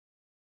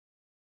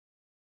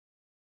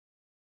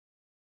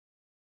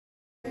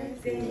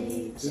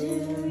birthday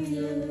to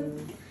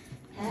you.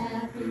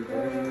 Happy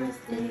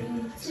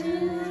birthday to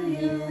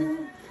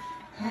you.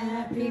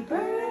 Happy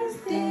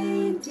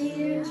birthday,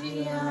 dear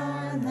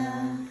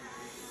Gianna.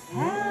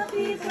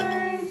 Happy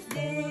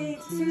birthday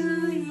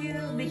to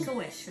you. Make a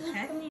wish,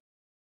 okay?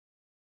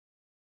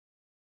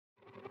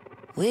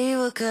 We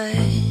were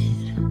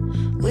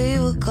good, we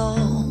were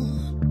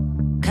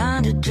gold,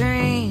 kind of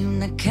dream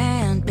that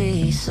can't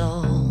be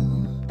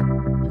sold.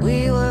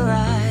 We were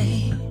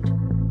right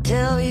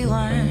till we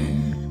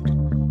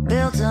weren't,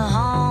 built a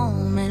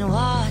home and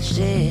watched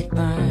it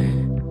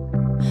burn.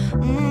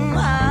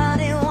 I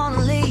didn't want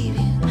to leave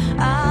you,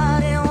 I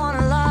didn't want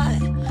to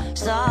lie.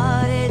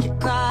 Started to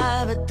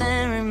cry, but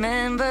then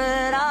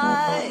remembered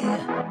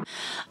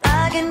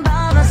I can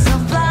buy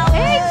myself flowers.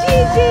 Hey,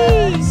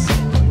 Gigi!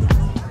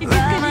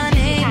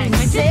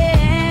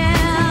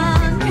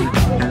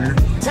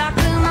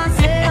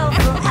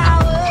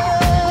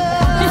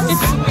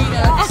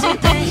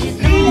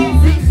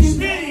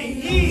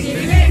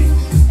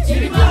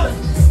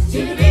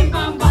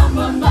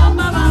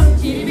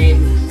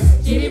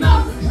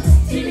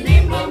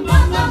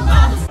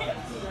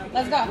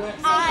 Let's go.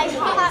 I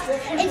hopped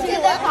into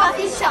the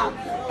coffee shop,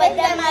 but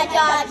then my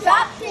jaw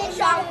dropped and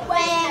shrunk when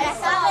I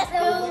saw a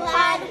who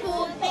had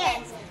cool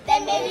pants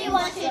that made me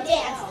want to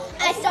dance.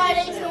 I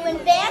started to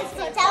advance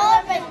to tell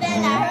her, but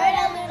then I heard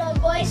a little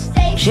voice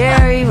say,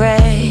 cherry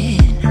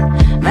red,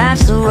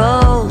 match the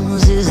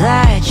roses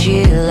that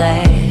you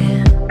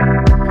laid.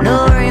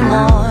 No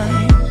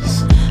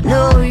remorse,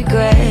 no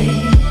regret,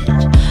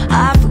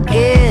 I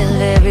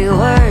forgive every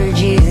word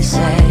you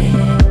say.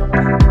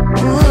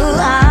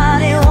 I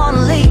didn't want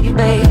to leave,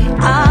 babe,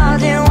 I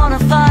didn't want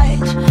to fight.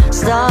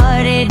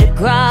 Started to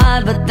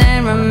cry, but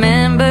then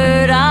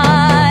remembered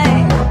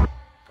I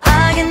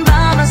can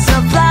buy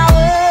myself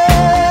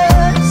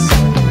flowers,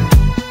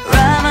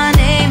 write my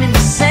name in the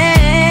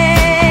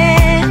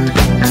sand,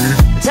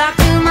 talk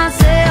to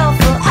myself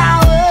for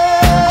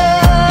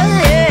hours,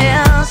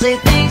 yeah, say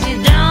things you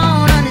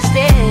don't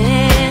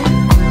understand.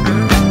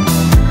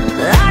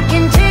 I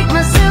can take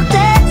myself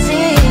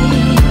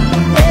dancing,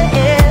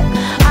 yeah,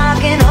 I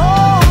can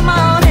hold my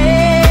own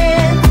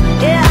hand,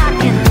 yeah, I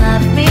can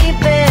love me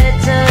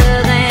better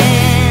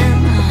than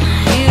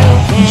you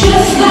can.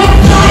 Just like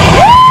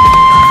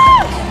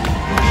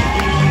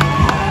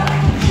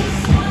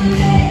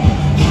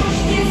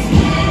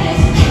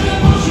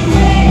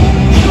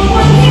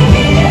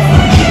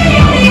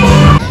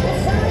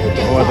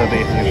Вот это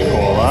их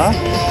школа.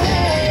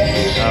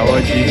 А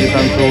вот Гиги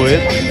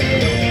танцует.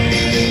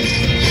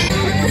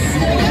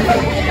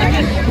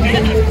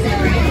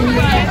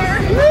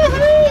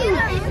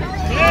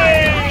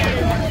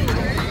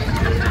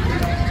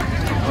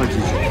 Вот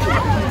Гиги.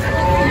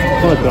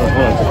 Вот он,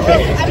 вот.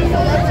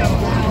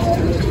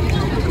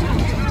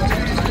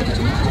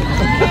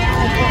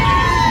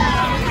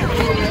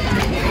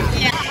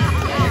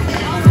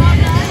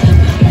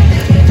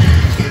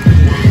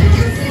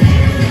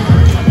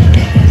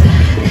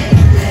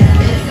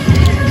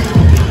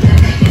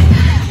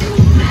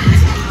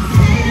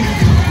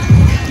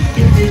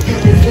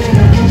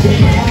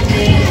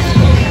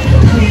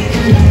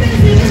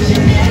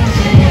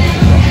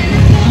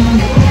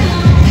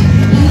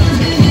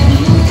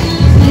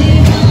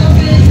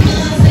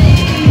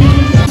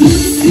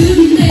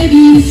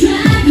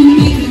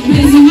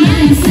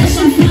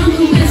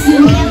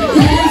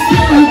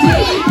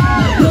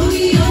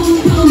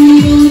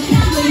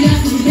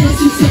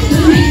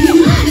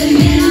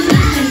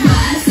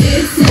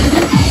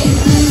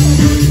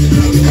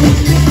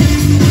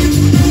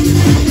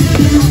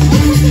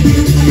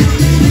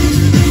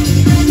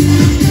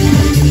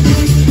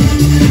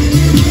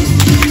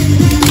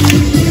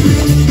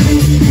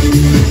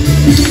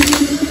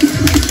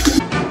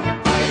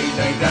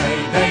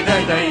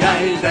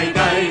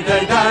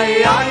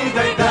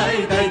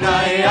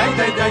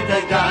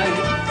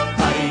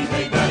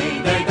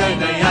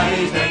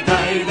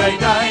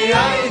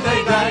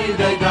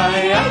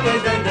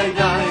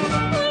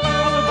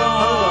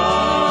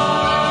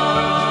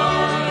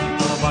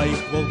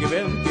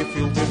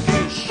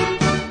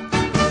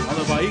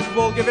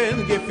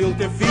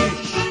 Gefilte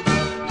Fisch.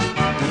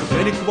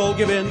 Wenn ich wohl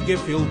gewinn,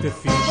 gefilte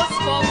Fisch. Was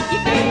wohl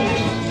gewinn?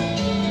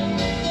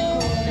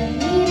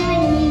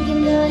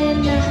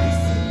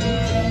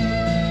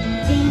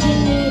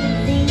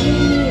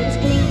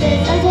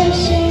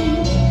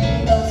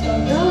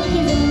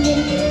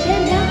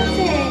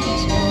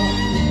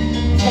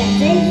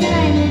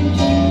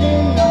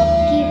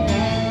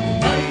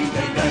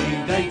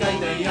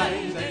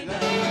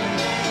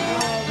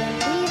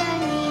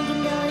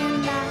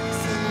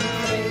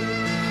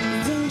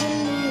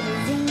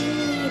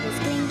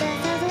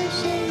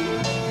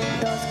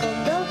 Dos con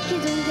dos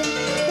que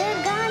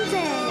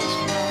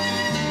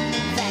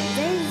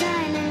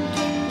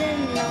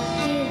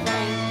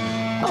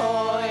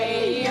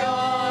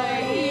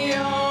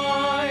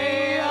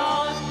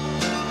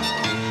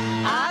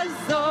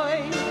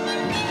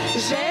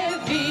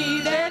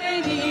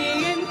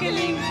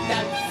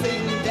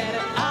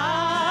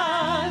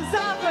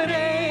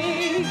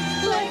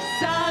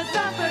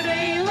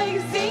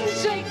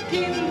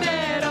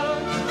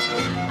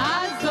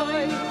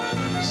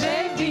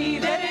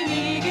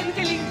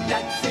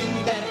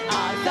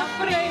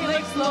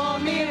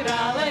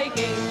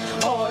malegej.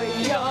 Oj,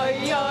 oj,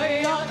 oj,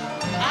 oj,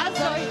 a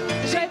zoj,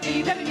 že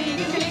wieder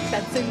nie klik,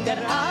 dat zinder,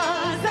 a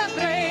za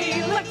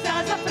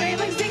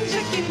frejlich zing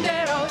že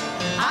kindero,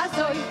 a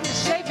zoj,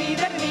 že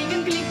wieder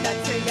nie klik, dat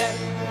zinder,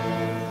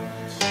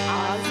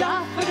 a za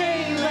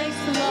frejlich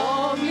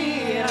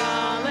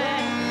slomirale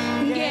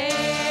gej.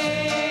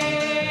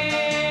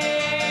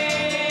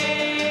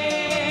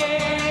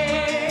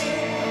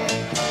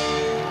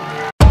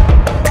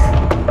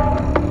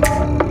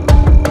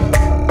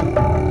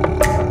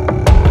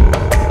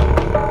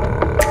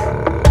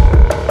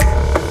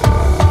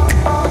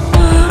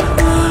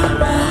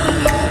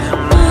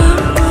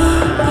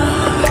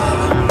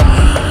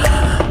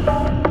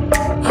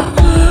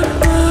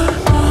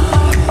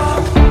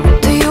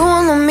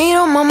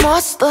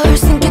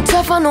 Think you're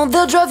tough, I know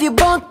they'll drive you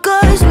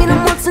bonkers. Meet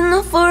them once and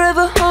they'll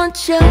forever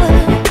haunt you.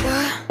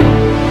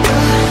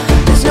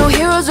 There's no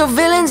heroes or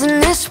villains in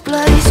this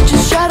place,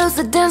 just shadows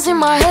that dance in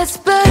my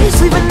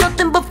headspace, leaving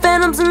nothing but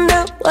phantoms in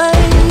their way.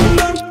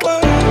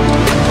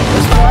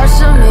 There's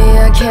parts of me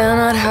I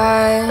cannot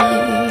hide.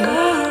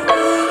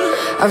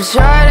 I've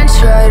tried and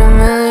tried a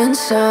million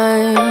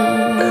times.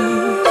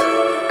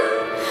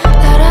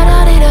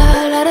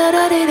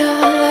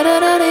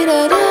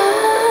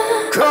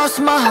 Cross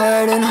my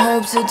heart and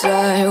hope to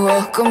die.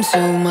 Welcome to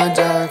my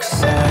dark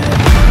side.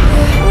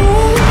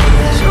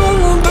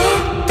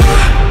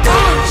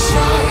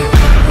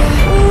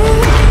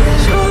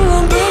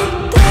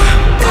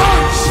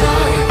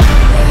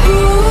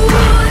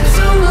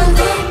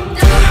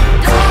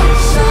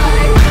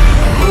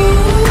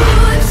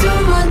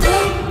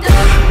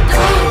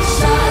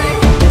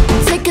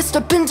 Take a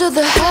step into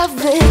the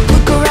havoc,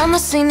 look around the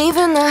scene,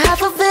 even the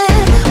half of it.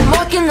 I'm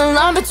walking the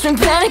line between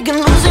panic and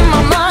losing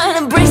my mind,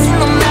 embracing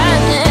the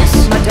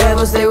madness. My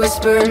devils, they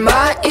whisper in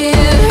my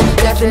ear,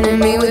 deafening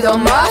me with all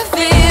my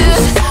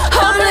fears.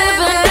 I'm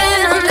living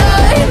in a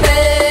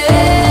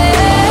nightmare.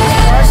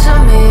 Parts of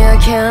me I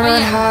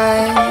cannot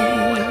hide.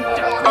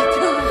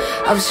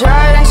 I've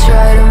tried and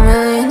tried a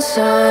million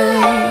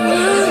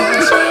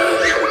times.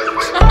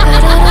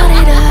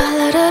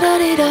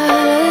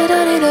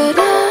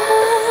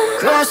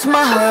 Cross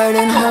my heart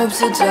and hope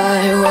to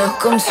die.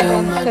 Welcome to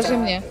my Скажи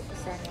мне,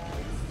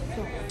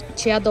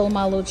 чья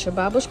долма лучше,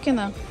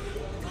 бабушкина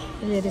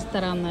или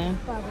ресторанная?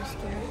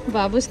 Бабушкина.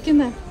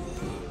 Бабушкина?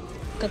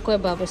 Какой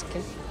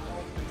бабушки?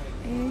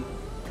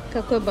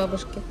 Какой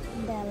бабушки?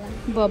 Белла.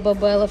 Баба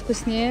Белла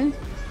вкуснее?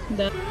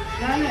 Да.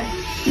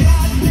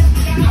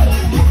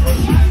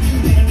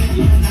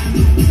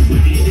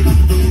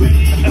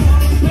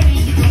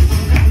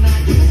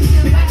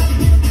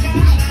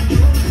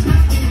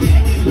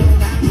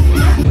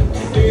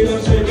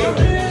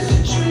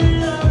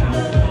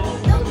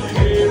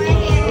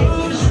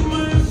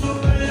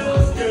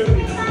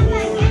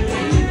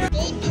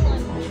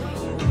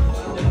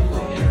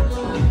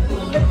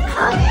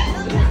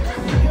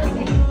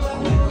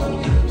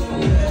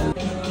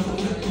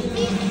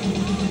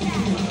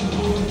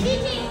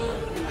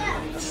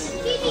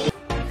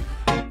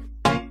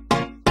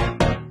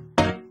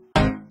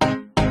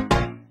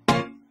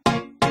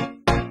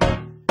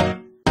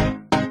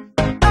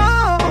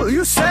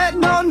 You said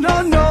no,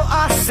 no, no,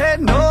 I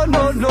said no,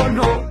 no, no,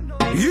 no.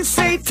 You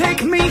say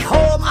take me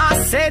home,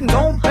 I said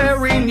no,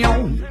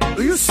 Perignon.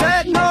 You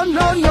said no,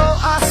 no, no,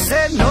 I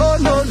said no,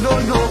 no, no,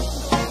 no.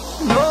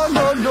 No,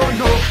 no, no,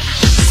 no.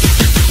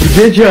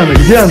 Где Gianna?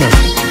 Где она?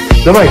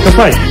 Давай,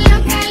 копай.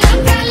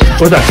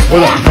 Вот так,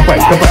 копай,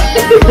 копай.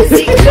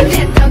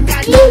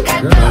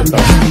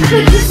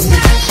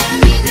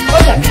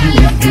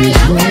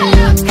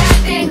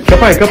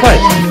 Копай, копай.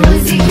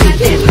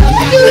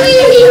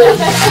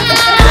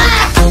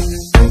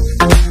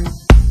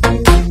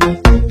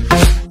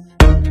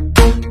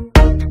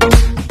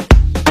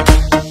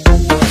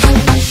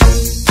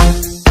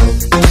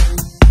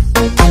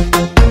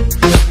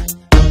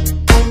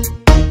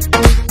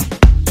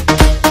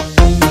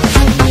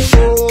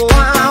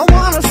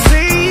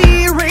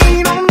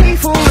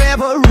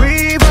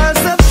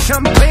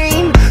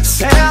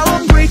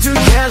 Celebrate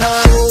together.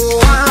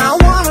 Oh, I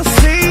wanna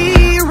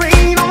see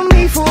rain on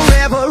me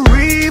forever.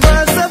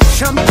 Rivers of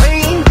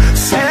champagne.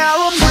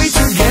 Celebrate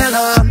together.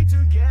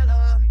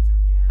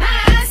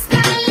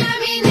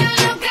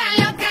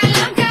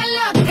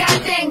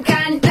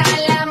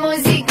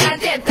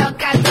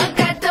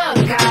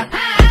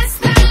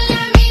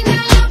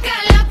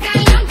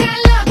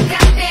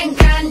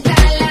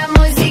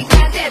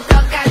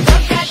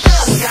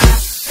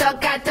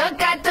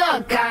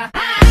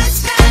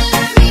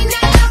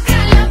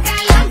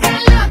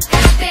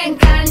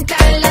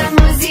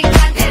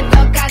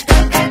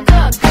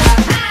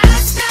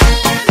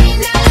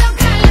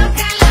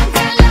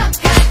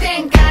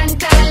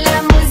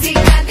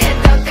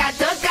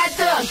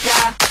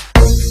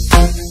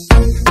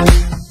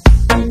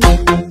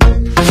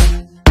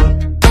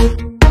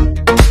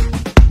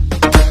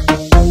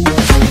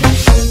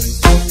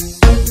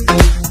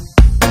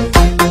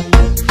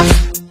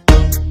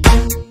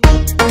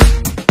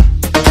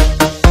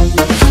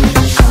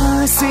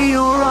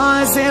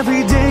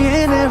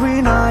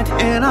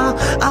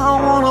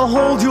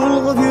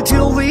 love you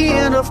till the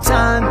end of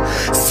time.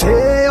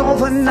 Stay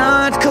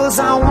overnight, cause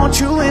I want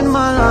you in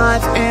my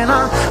life. And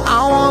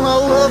I wanna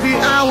love you,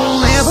 I will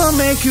never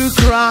make you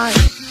cry.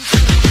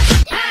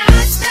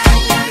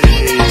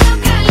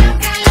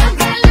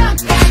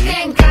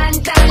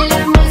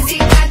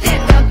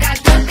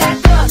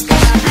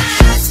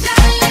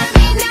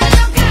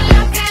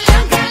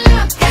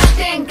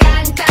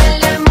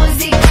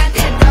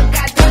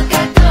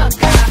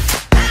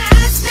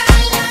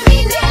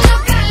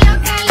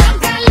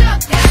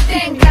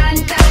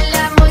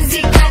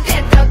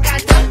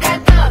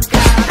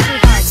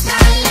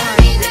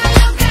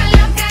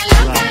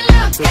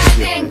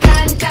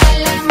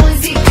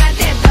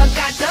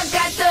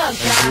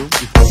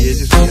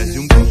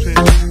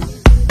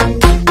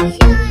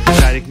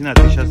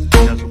 Ты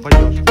сейчас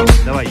упадешь.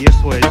 Давай, ешь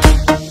свой.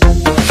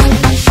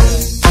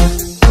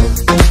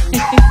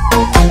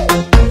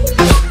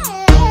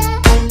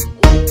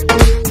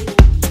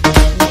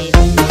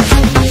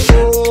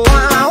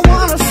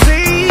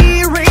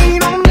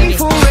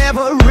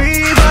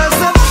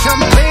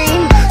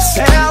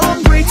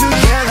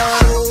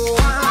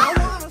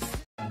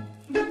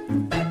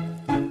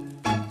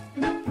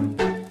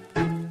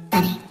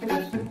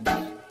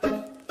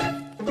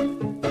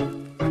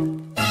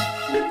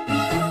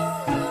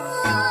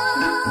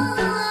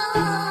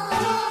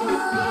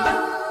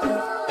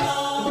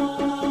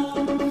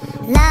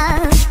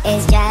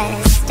 Is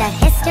just a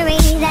history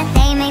that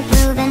they may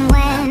prove, and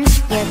when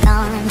you're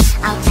gone,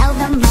 I'll tell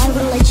them my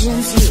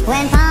religion's you.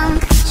 When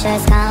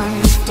punctures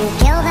come to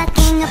kill the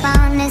king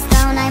upon his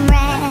throne, I'm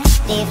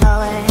ready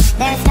for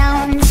their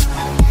stones.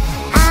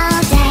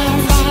 I'll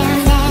dance,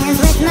 dance, dance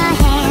with my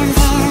hands,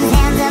 hands,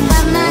 hands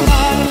above my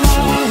head,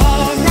 head,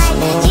 head. Like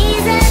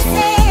Jesus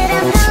said,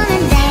 I'm gonna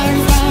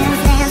dance,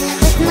 dance, dance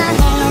with my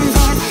hands,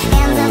 hands,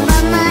 hands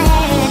above my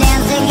head.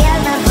 Dance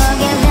together,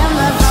 forgive him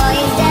before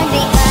he's dead,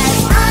 because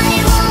I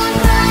won't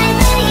cry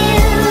for you.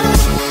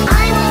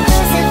 I won't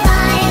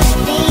crucify the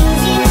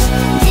things you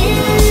do.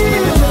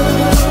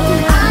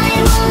 I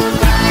won't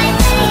cry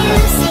for you.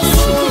 See,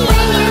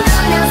 when you're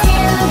gone, I'll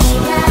still be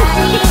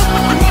bloody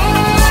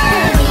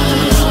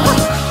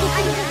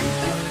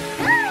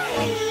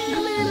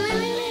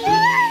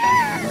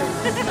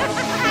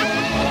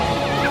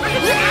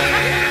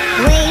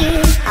We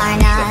are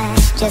not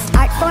just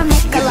art for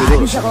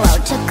Michelangelo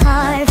to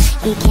carve.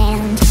 He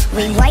can't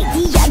rewrite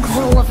the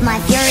aggro of my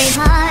fury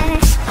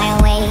heart. I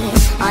wait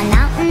on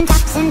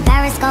mountaintops in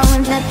Paris,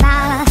 going to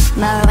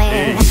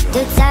Marais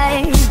to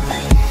serve.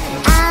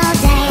 I'll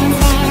dance,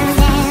 dance,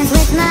 dance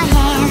with my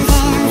hands,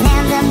 hands,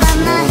 hands above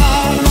my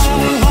head,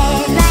 head,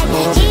 head. Like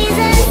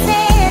Jesus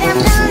said, I'm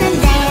gonna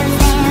dance,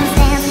 dance,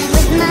 dance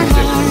with my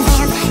hands,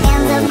 hands,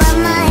 hands above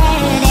my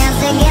head. Dance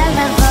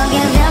together,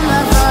 forgive him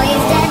before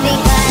he's dead,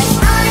 because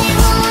I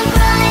won't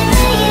cry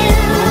for you.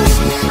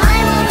 I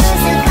won't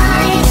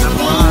crucify the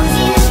things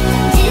you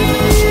do.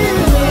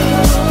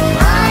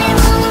 I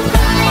won't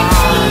cry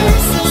for you.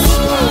 See,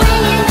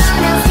 when you're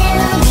gone, I'll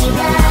still be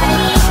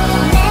bloody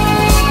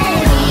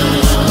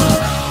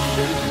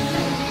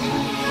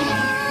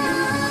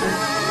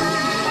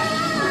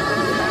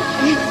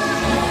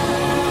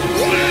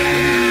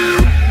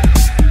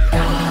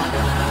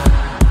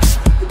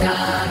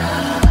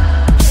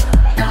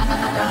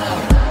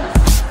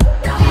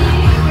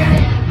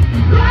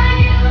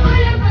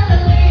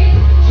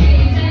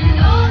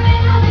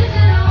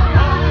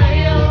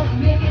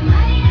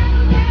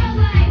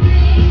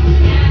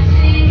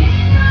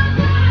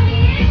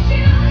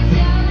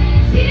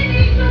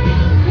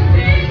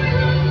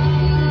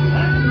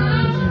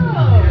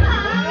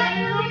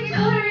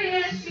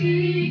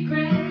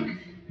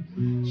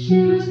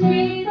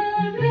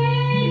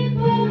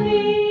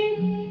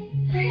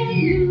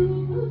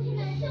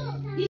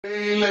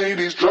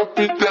Ladies, drop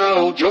it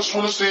down, just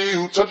wanna see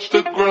you touch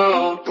the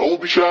ground.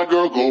 Don't be shy,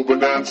 girl, go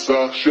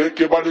bonanza. Shake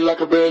your body like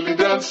a belly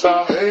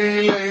dancer.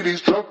 Hey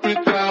ladies, drop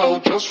it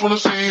down, just wanna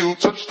see you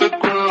touch the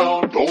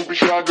ground. Don't be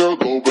shy, girl,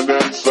 go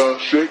bonanza.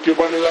 Shake your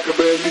body like a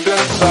belly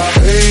dancer.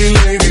 Hey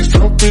ladies,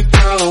 drop it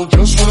down,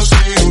 just wanna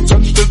see you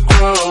touch the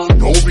ground.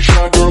 Don't be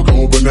shy, girl,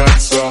 go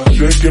bonanza.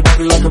 Shake your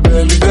body like a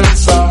belly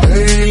dancer.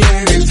 Hey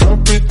ladies,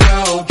 drop it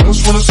down,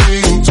 just wanna see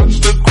you touch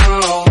the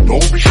ground.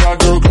 Don't be shy,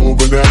 girl, go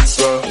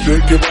bonanza.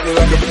 Shake your body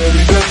like a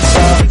belly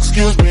dancer.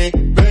 Excuse me,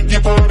 beg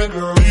your pardon,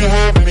 girl. Do you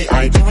have any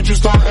idea what you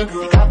starting?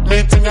 You got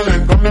me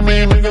tingling, come to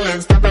me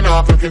mingling, stepping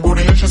off, looking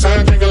bootylicious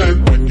and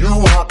tingling. When you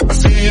walk, I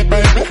see it,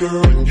 baby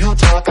girl. When you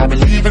talk, I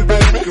believe it,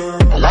 baby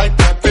girl. I like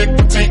that thick,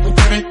 petite, and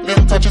pretty,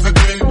 little touches of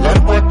ditty. Let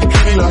it work the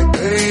kitty like,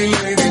 hey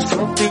ladies,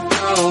 drop it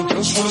down,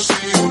 just wanna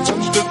see you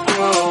touch the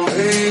ground.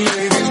 Hey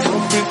ladies,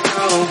 drop it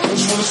down,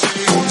 just wanna see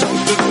you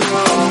touch the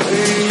ground.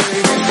 Hey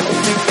ladies,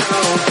 drop it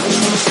down, just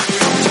wanna see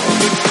you touch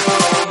the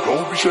ground.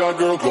 Don't be shy,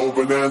 girl, go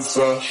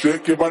bonanza.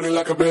 Shake your body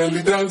like a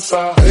belly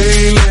dancer.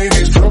 Hey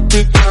ladies, drop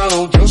it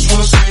down, just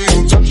wanna see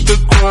you touch the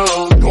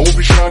ground. Don't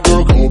be shy,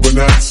 girl, go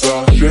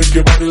bonanza. Shake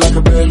your body like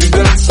a belly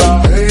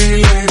dancer.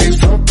 Hey ladies,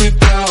 drop it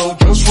down,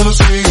 just wanna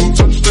see you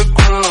touch the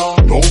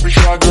ground. Don't be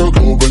shy, girl,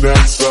 go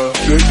bonanza.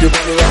 Shake your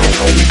body like a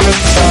belly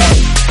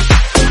dancer.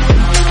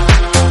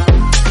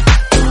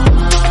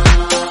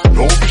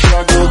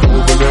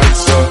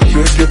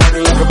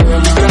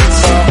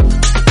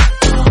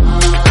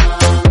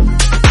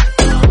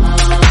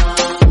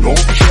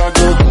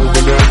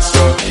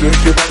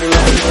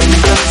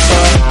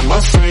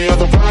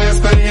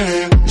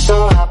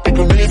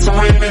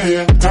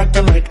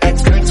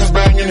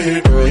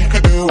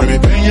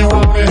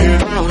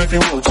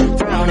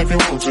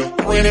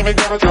 ain't even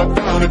gotta drop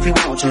down if you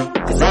want to.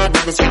 Cause I've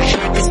never seen you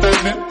shake and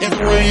stand it.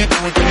 Either way you do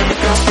it, then you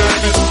look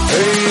outstanding.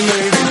 Hey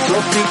ladies,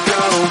 drop it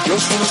down.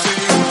 Just wanna see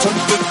you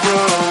touch the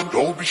ground.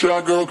 Don't be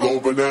shy, girl, go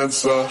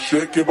bonanza.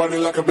 Shake your body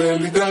like a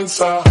belly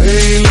dancer.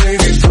 Hey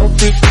ladies,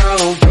 drop it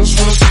down. Just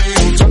wanna see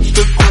you touch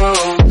the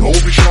ground.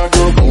 Don't be shy,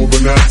 girl, go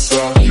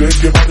bonanza.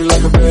 Shake your body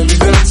like a belly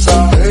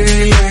dancer.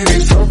 Hey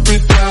ladies, drop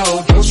it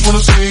down. Just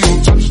wanna see you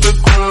touch the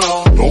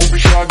ground. Don't be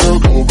shy, girl,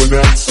 go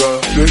bonanza.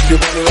 Shake your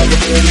body like a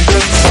belly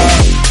dancer.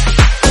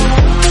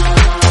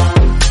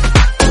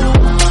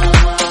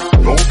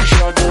 Don't be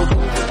shy, girl.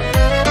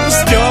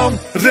 С днем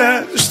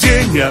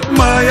рождения,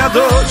 моя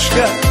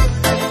дочка.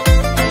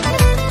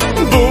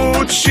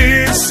 Будь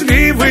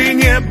счастливой,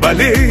 не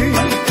болей.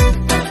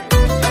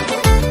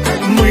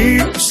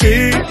 Мы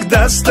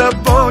всегда с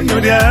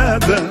тобою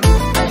рядом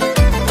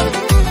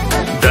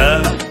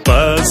до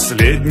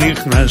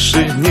последних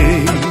наших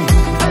дней.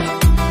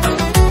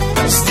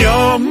 С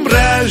днем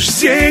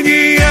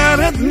рождения,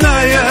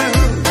 родная.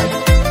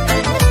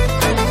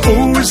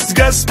 Пусть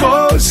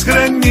Господь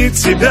хранит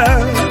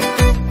тебя,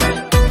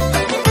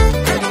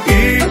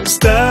 и с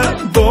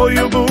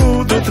тобою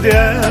будут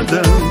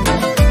рядом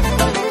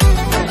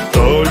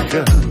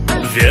только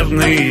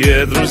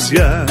верные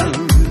друзья.